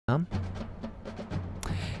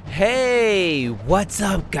Hey, what's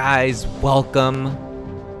up guys? Welcome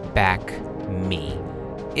back me.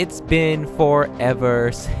 It's been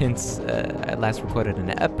forever since I last recorded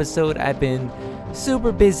an episode. I've been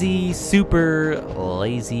super busy, super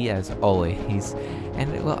lazy as always,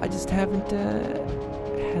 and well, I just haven't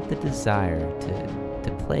had the desire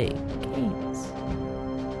to play games.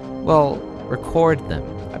 Well, record them.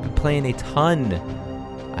 I've been playing a ton,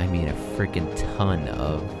 I mean a freaking ton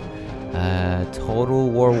of Total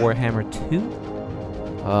War Warhammer 2.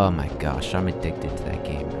 Oh my gosh, I'm addicted to that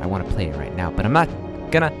game. I want to play it right now, but I'm not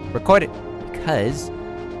gonna record it because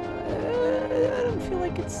I don't feel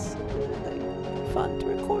like it's fun to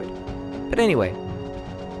record. But anyway,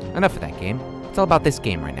 enough of that game. It's all about this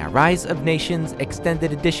game right now. Rise of Nations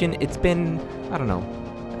Extended Edition. It's been, I don't know,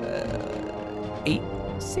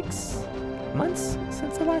 6 months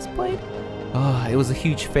since I last played. Oh, it was a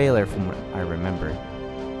huge failure from what I remember.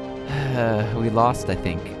 We lost, I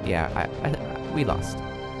think. Yeah, we lost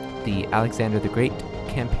the Alexander the Great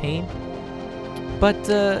campaign. But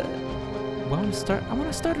well, I want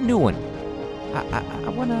to start a new one. I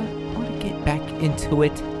want to get back into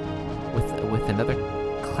it with another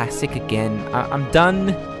classic again. I'm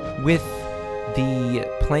done with the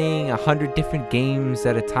playing 100 different games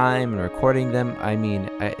at a time and recording them. I mean,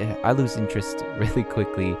 I lose interest really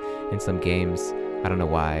quickly in some games. I don't know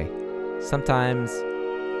why. Sometimes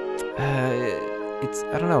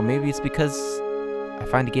I don't know, maybe it's because I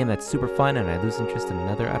find a game that's super fun and I lose interest in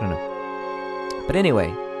another. I don't know. But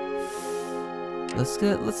anyway, let's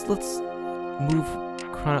move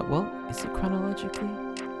well, is it chronologically?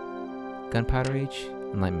 Gunpowder Age,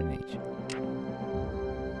 Enlightenment Age.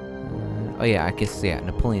 Oh yeah, I guess, yeah,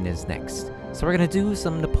 Napoleon is next. So we're gonna do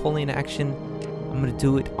some Napoleon action. I'm gonna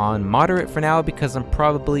do it on moderate for now because I'm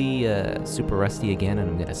probably super rusty again and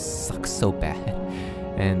I'm gonna suck so bad.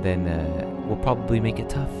 And then we'll probably make it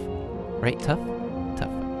tough. Right? Tough?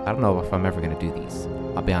 Tough. I don't know if I'm ever gonna do these.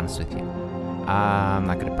 I'll be honest with you. I'm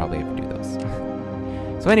not gonna probably ever do those.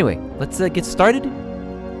 So anyway, let's get started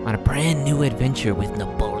on a brand new adventure with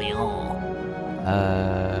Napoleon.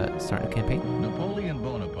 Start a campaign. Napoleon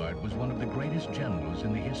Bonaparte was one of the greatest generals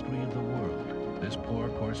in the history of the world. This poor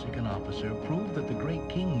Corsican officer proved that the great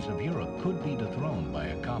kings of Europe could be dethroned by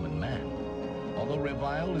a common man. Although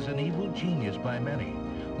reviled as an evil genius by many,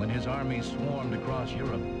 when his armies swarmed across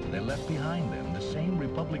Europe, they left behind them the same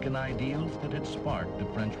republican ideals that had sparked the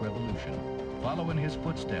French Revolution. Follow in his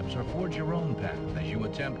footsteps or forge your own path as you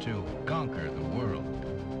attempt to conquer the world.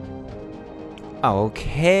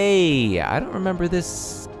 Okay, I don't remember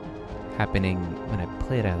this happening when I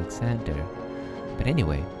played Alexander. But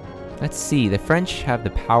anyway, let's see. The French have the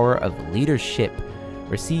power of leadership.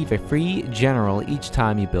 Receive a free general each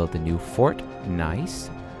time you build a new fort. Nice.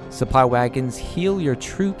 Supply wagons heal your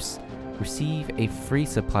troops. Receive a free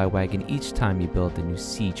supply wagon each time you build a new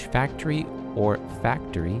siege factory or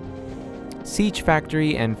factory. Siege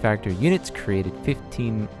factory and factory units created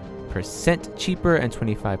 15% cheaper and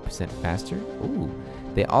 25% faster. Ooh.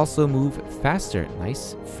 They also move faster.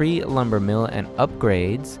 Nice. Free lumber mill and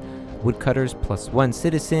upgrades. Woodcutters +1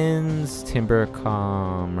 citizens. Timber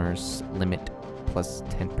commerce limit plus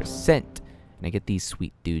 10%. And I get these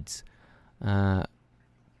sweet dudes.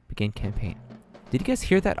 Begin campaign. Did you guys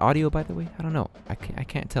hear that audio, by the way? I don't know. I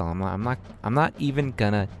can't tell. I'm not even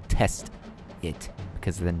gonna test it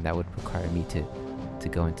because then that would require me to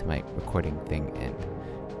go into my recording thing, and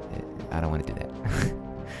I don't want to do that.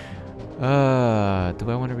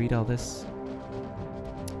 Do I want to read all this?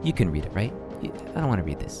 You can read it, right? I don't want to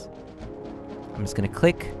read this. I'm just gonna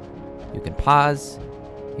click. You can pause.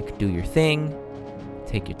 You can do your thing.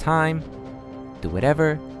 Take your time. Do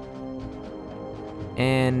whatever.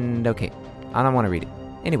 And okay, I don't want to read it.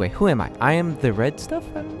 Anyway, who am I? I am the red stuff,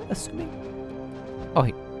 I'm assuming. Oh,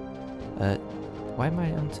 hey. Why am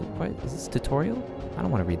I on why is this tutorial? I don't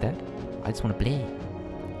want to read that. I just want to play.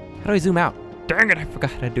 How do I zoom out? Dang it, I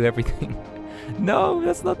forgot how to do everything. No,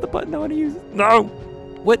 that's not the button I want to use. No!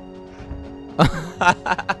 What?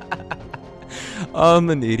 I'm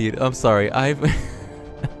an idiot. I'm sorry.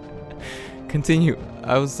 Continue.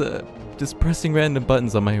 I was just pressing random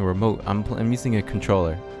buttons on my remote. I'm using a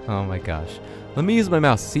controller. Oh my gosh. Let me use my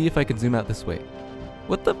mouse. See if I can zoom out this way.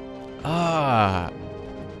 What the?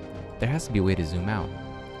 There has to be a way to zoom out.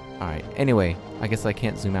 Alright. Anyway, I guess I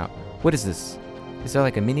can't zoom out. What is this? Is there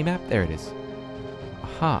like a mini map? There it is.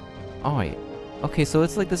 Aha. Alright. Okay, so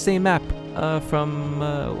it's like the same map from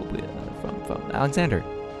Alexander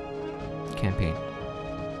campaign.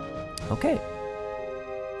 Okay.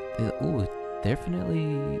 Ooh,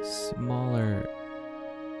 definitely smaller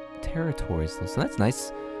territories though, so that's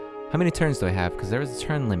nice. How many turns do I have? Because there was a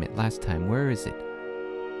turn limit last time. Where is it?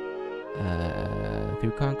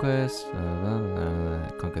 Through conquest.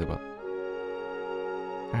 Conquer the world.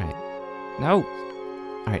 Alright. No!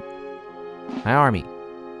 Alright. My army.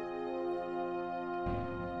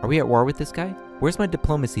 Are we at war with this guy? Where's my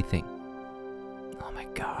diplomacy thing? Oh my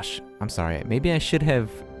gosh. I'm sorry. Maybe I should have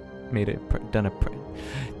made it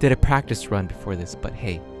did a practice run before this, but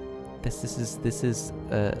hey. This is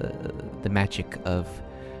the magic of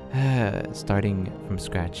starting from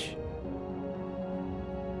scratch.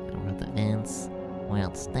 Over the ends,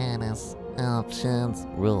 wild status, options,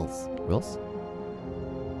 rules. Rules?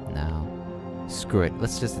 No. Screw it.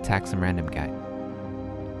 Let's just attack some random guy.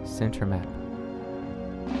 Center map.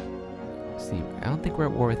 See, I don't think we're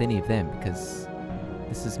at war with any of them because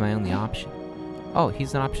this is my only option. Oh,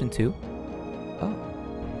 he's an option too? Oh.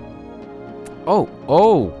 Oh!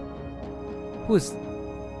 Oh! Who's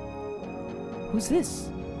this?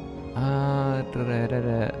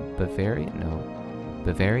 Bavarian? No.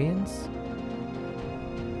 Bavarians?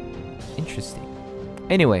 Interesting.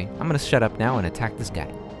 Anyway, I'm gonna shut up now and attack this guy.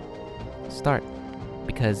 Start.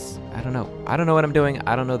 Because, I don't know. I don't know what I'm doing.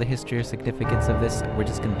 I don't know the history or significance of this. We're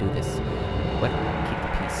just gonna do this. What? Keep the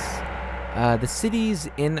peace. The cities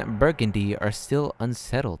in Burgundy are still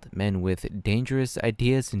unsettled. Men with dangerous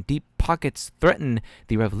ideas and deep pockets threaten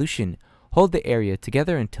the revolution. Hold the area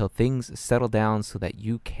together until things settle down so that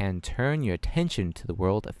you can turn your attention to the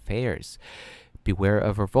world affairs. Beware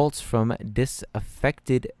of revolts from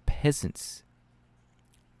disaffected peasants.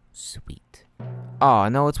 Sweet. Oh,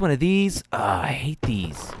 no, it's one of these. I hate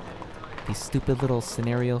these. These stupid little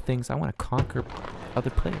scenario things. I want to conquer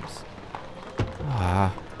other players.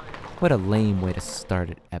 Ah, what a lame way to start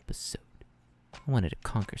an episode. I wanted to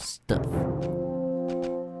conquer stuff.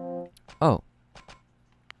 Oh.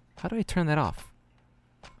 How do I turn that off?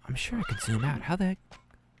 I'm sure I can zoom out. How the heck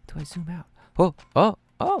do I zoom out? Oh, oh,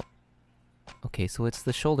 oh. Okay, so it's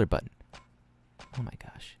the shoulder button. Oh my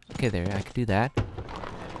gosh. Okay, there, I could do that.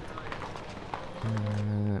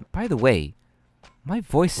 By the way, my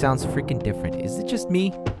voice sounds freaking different. Is it just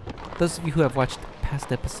me? Those of you who have watched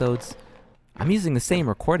past episodes, I'm using the same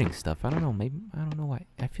recording stuff. I don't know, maybe, I don't know why.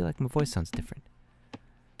 I feel like my voice sounds different.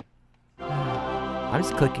 I'm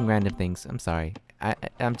just clicking random things. I'm sorry.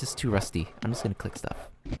 I'm just too rusty. I'm just gonna click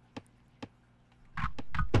stuff.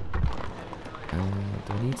 Do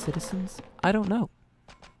I need citizens? I don't know.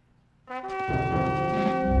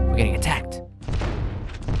 We're getting attacked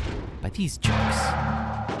by these jerks.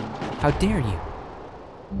 How dare you?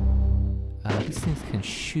 These things can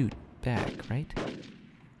shoot back, right?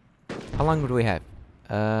 How long do we have?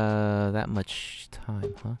 That much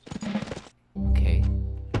time, huh? Okay.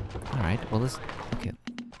 Alright, well let's... Okay.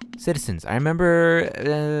 Citizens. I remember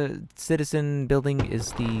citizen building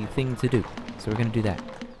is the thing to do. So we're gonna do that.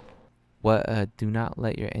 What? Do not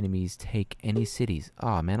let your enemies take any cities.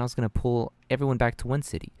 Aw, man, I was gonna pull everyone back to one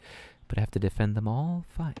city. But I have to defend them all?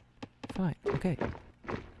 Fine. Fine. Okay.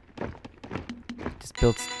 Just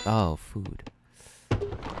build... Oh, food.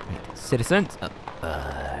 Right. Citizens!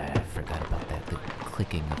 I forgot about that. The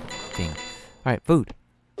clicking of the thing. Alright, food.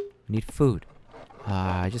 We need food.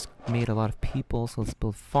 I just made a lot of people, so let's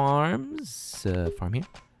build farms. Farm here.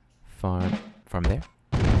 Farm there.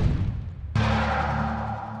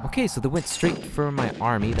 Okay, so they went straight for my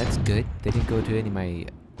army. That's good. They didn't go to any of my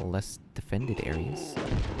less defended areas.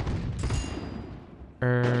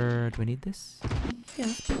 Do I need this? Yeah,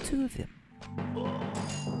 let's build 2 of them.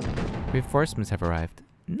 Reinforcements have arrived.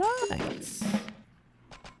 Nice!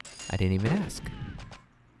 I didn't even ask.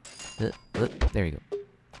 There you go.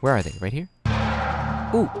 Where are they? Right here?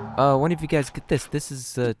 Ooh, one of you guys get this. This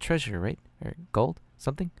is treasure, right? Or gold?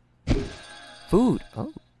 Something? Food.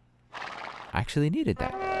 Oh. I actually needed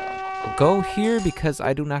that. Go here because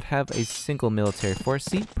I do not have a single military force.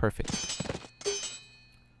 See? Perfect.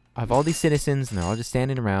 I have all these citizens and they're all just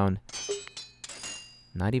standing around.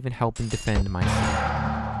 Not even helping defend my city.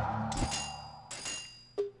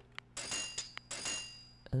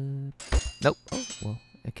 Nope. Oh, well,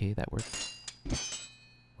 okay, that worked.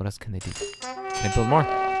 What else can they do? Can I build more?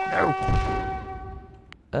 No!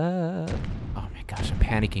 Oh my gosh, I'm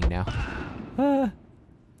panicking now.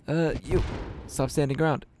 You! Stop standing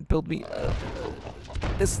around. Build me,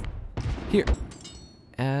 this. Here.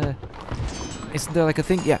 Isn't there like a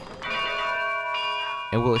thing? Yeah.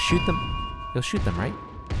 And will it shoot them? It'll shoot them, right?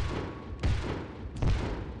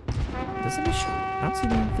 Doesn't it shoot? I don't see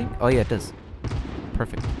anything. Oh yeah, it does.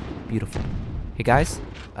 Perfect. Beautiful. Hey guys,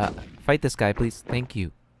 fight this guy, please. Thank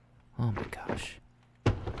you. Oh my gosh.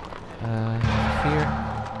 Here.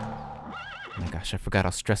 Oh my gosh, I forgot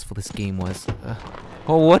how stressful this game was.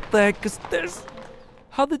 Oh, what the heck is this?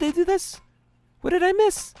 How did they do this? What did I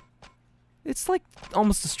miss? It's like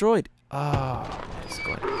almost destroyed. Oh, what is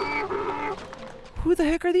going on? Who the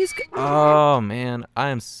heck are these guys? Oh man, I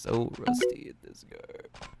am so rusty at this game.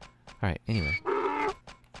 Alright, anyway.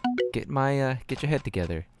 Get your head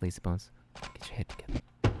together, LazyBones. Get your head together.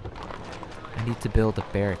 I need to build a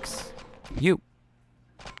barracks. You!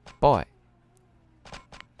 Boy!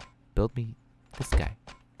 Build me this guy.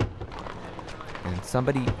 And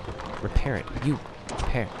somebody repair it. You!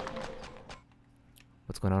 Repair.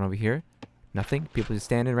 What's going on over here? Nothing? People just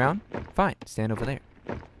standing around? Fine, stand over there.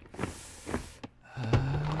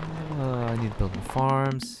 I need to build more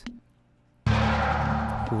farms.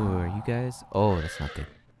 Who are you guys? Oh, that's not good.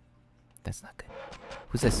 That's not good.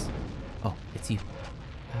 Who's this? Oh, it's you.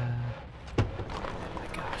 Oh my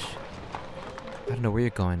gosh. I don't know where you're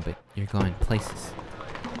going, but you're going places.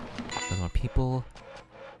 Build more people.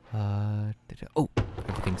 Oh,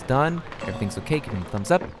 everything's done. Everything's okay. Give me a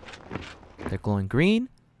thumbs up. They're glowing green.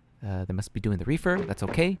 They must be doing the reefer. That's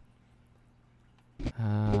okay.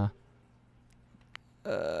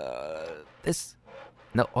 This.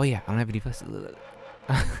 No. Oh yeah. I don't have any.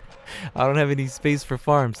 I don't have any space for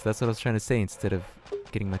farms. That's what I was trying to say instead of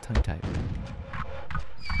getting my tongue tied.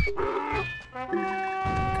 Oh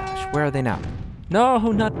gosh, where are they now? No,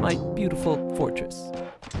 not my beautiful fortress.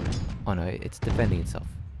 Oh no, it's defending itself.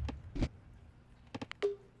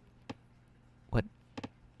 What?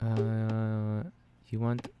 You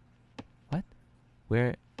want? What?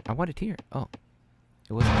 Where? I want it here. Oh.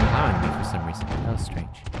 It wasn't allowing me for some reason. That was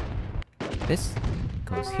strange. This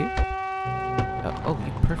goes here. Oh,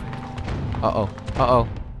 you perfect. Uh-oh. Uh-oh.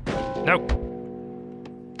 No!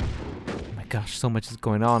 Oh my gosh, so much is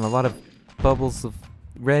going on. A lot of bubbles of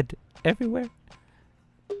red everywhere.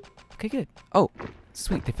 Okay, good. Oh,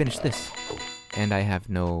 sweet. They finished this. And I have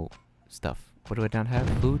no stuff. What do I not have?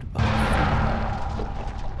 Food? Oh.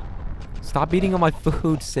 Stop eating all my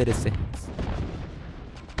food, citizens.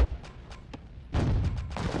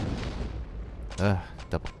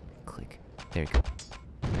 Double click. There you go.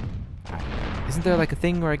 Alright. Isn't there like a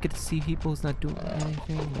thing where I get to see people who's not doing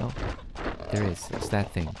anything? No. There is. It's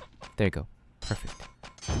that thing. There you go. Perfect.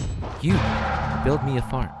 You build me a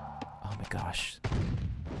farm. Oh my gosh.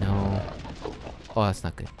 No. Oh, that's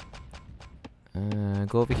not good.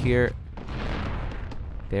 Go over here.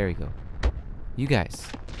 There you go. You guys.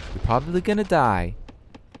 You're probably gonna die.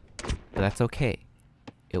 But that's okay.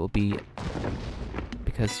 It will be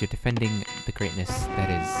because you're defending the greatness that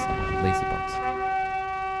is LazyBones.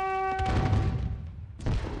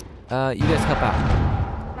 You guys help out.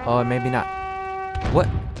 Oh, maybe not. What?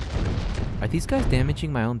 Are these guys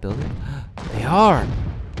damaging my own building? They are!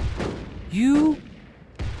 You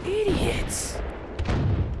idiots!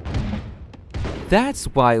 That's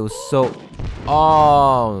why it was so...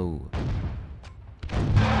 Oh!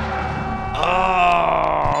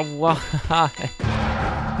 Oh! Why?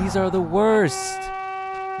 These are the worst!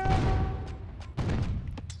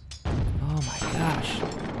 Oh my gosh.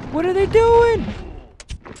 What are they doing?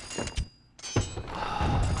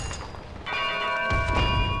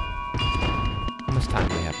 How much time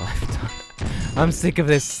do we have left? I'm sick of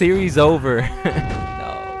this series over. No.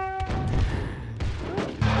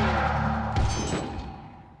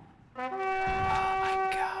 Oh my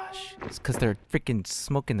gosh. It's because they're freaking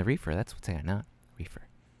smoking the reefer. That's what's saying, not reefer.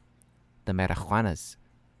 The marijuanas.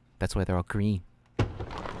 That's why they're all green.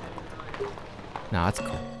 No, it's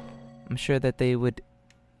cool. I'm sure that they would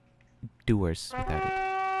do worse without it.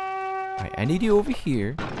 Alright, I need you over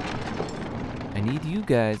here. I need you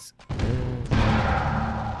guys over.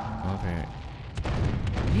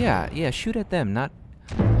 Yeah, shoot at them, not...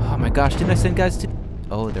 Oh my gosh, didn't I send guys to...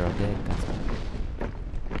 Oh, they're all dead. That's...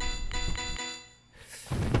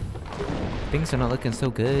 Things are not looking so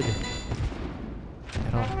good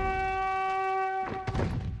at all.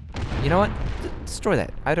 You know what? Destroy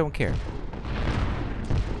that. I don't care.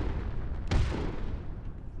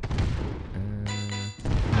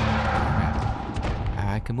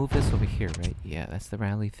 I can move this over here, right? Yeah, that's the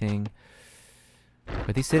rally thing.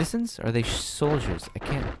 Are these citizens? Or are they soldiers? I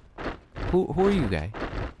can't... Who are you, guy?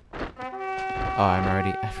 Oh, I've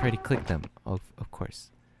already clicked them. Of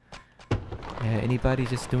course. Anybody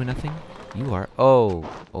just doing nothing? You are. Oh,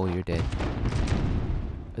 you're dead.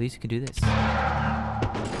 At least you can do this. I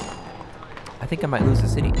think I might lose the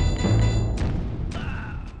city.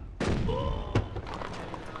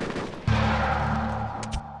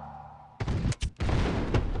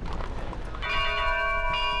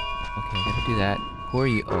 Do that. Who are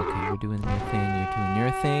you? Okay, you're doing your thing. You're doing your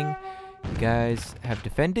thing. You guys have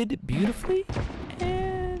defended beautifully,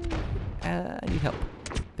 and I need help.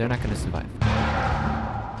 They're not gonna survive.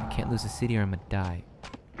 Can't lose a city or I'm gonna die.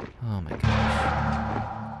 Oh my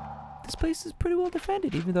gosh. This place is pretty well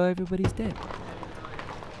defended, even though everybody's dead.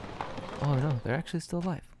 Oh no, they're actually still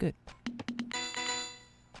alive. Good.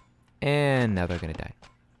 And now they're gonna die.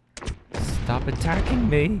 Stop attacking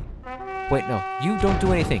me! Wait, no. You don't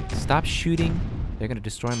do anything. Stop shooting. They're gonna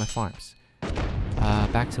destroy my farms.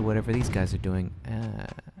 Back to whatever these guys are doing.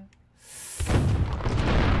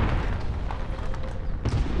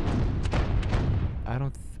 I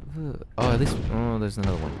don't... oh, at least... oh, there's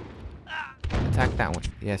another one. Attack that one.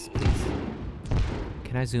 Yes, please.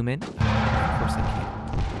 Can I zoom in? Of course I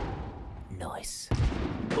can. Nice.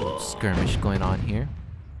 Skirmish going on here.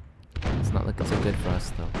 It's not looking so good for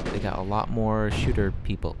us, though. They got a lot more shooter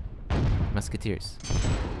people. Musketeers.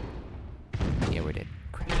 Yeah, we're dead.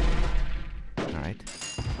 Crap. Alright.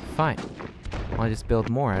 Fine. I'll just build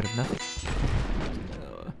more out of nothing.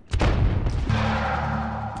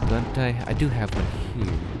 Don't I do have one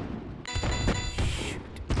here. Shoot.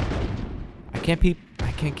 I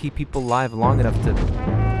can't keep people alive long enough to...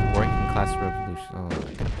 working class revolution. Oh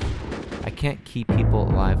my gosh. I can't keep people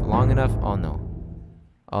alive long enough. Oh no.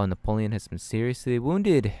 Oh, Napoleon has been seriously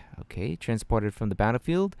wounded. Okay, transported from the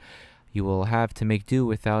battlefield. You will have to make do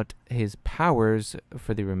without his powers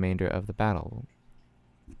for the remainder of the battle.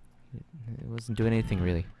 It wasn't doing anything,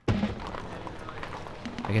 really.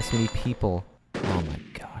 I guess we need people. Oh my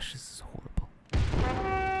gosh, this is horrible.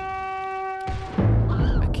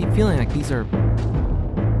 I keep feeling like these are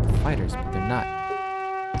fighters, but they're not.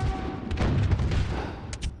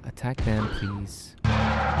 Attack them, please.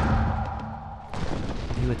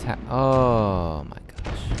 You attack. Oh my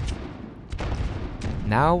gosh.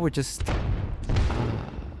 Now we're just.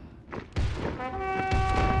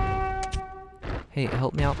 Hey,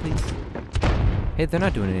 help me out, please. Hey, they're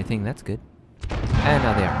not doing anything. That's good. And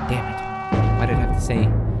now they are. Damn it. Why did I have to say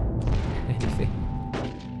anything?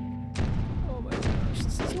 Oh my gosh,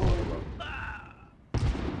 this is horrible.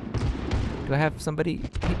 Do I have somebody?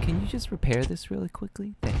 Hey, can you just repair this really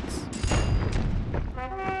quickly? Thanks.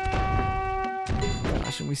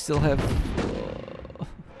 Gosh, and we still have...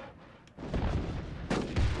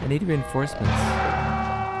 I need reinforcements.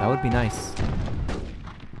 That would be nice to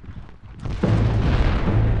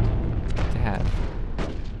have.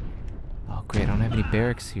 Oh great, I don't have any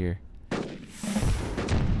barracks here.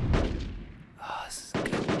 Oh, this is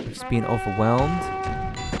good. I'm just being overwhelmed.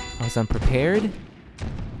 I was unprepared.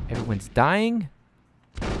 Everyone's dying.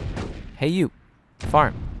 Hey you,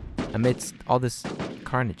 farm, amidst all this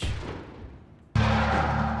carnage.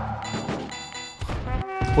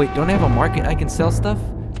 Wait, don't I have a market I can sell stuff?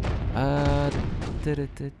 I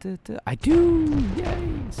do!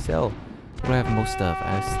 Yay! Sell. What do I have most of?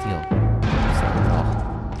 I have steel. Sell it all.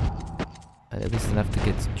 At least enough to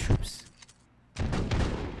get some troops.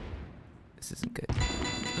 This isn't good.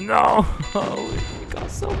 No! Oh, it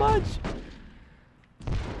costs so much!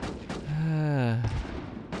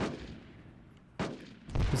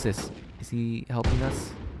 Who's this? Is he helping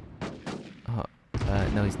us? Oh,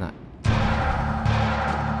 no he's not.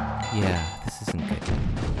 Yeah, this isn't good.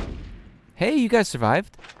 Hey, you guys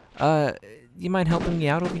survived. You mind helping me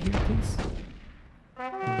out over here, please?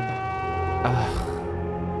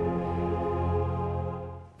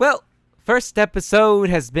 Well, first episode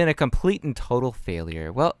has been a complete and total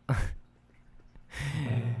failure. Well,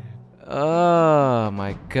 oh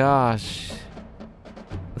my gosh.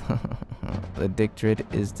 The Dictrid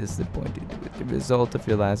is disappointed with the result of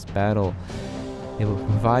your last battle. It will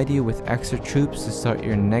provide you with extra troops to start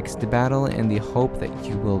your next battle in the hope that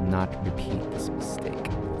you will not repeat this mistake.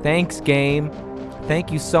 Thanks, game.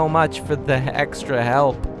 Thank you so much for the extra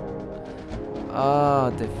help.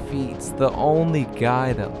 Defeats the only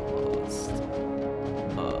guy that lost.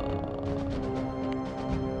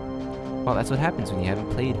 Well, that's what happens when you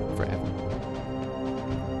haven't played forever.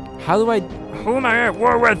 Who am I at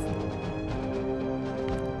war with?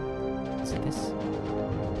 Is it this?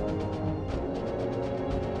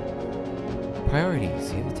 Priorities.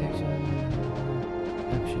 See the text.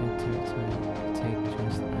 Option territory. Take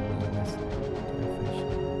just army west.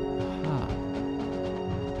 Aha.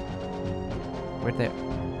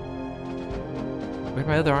 Where'd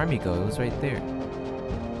my other army go? It was right there.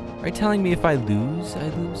 Are you telling me if I lose, I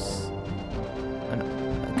lose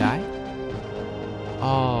a guy?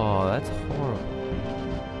 Oh, that's horrible.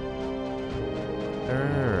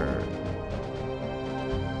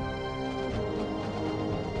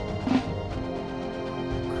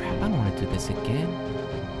 Crap, I don't want to do this again.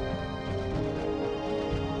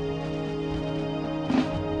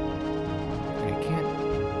 I can't.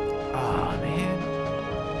 Oh, man.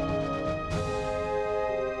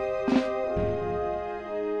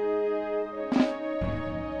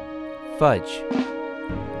 fudge.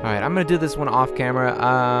 Alright, I'm gonna do this one off camera.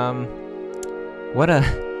 What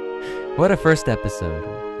a first episode.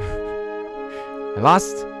 I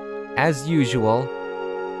lost as usual,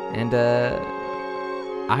 and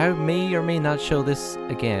I may or may not show this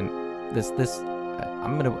again. We're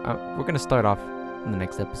gonna start off in the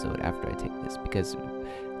next episode after I take this, because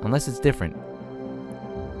unless it's different,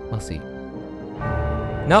 we'll see.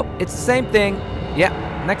 Nope, it's the same thing. Yeah,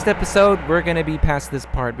 next episode we're gonna be past this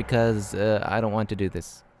part because I don't want to do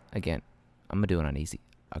this again. I'm gonna do it on easy.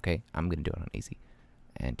 Okay, I'm gonna do it on easy,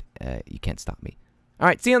 and you can't stop me. All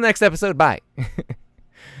right, see you on the next episode. Bye.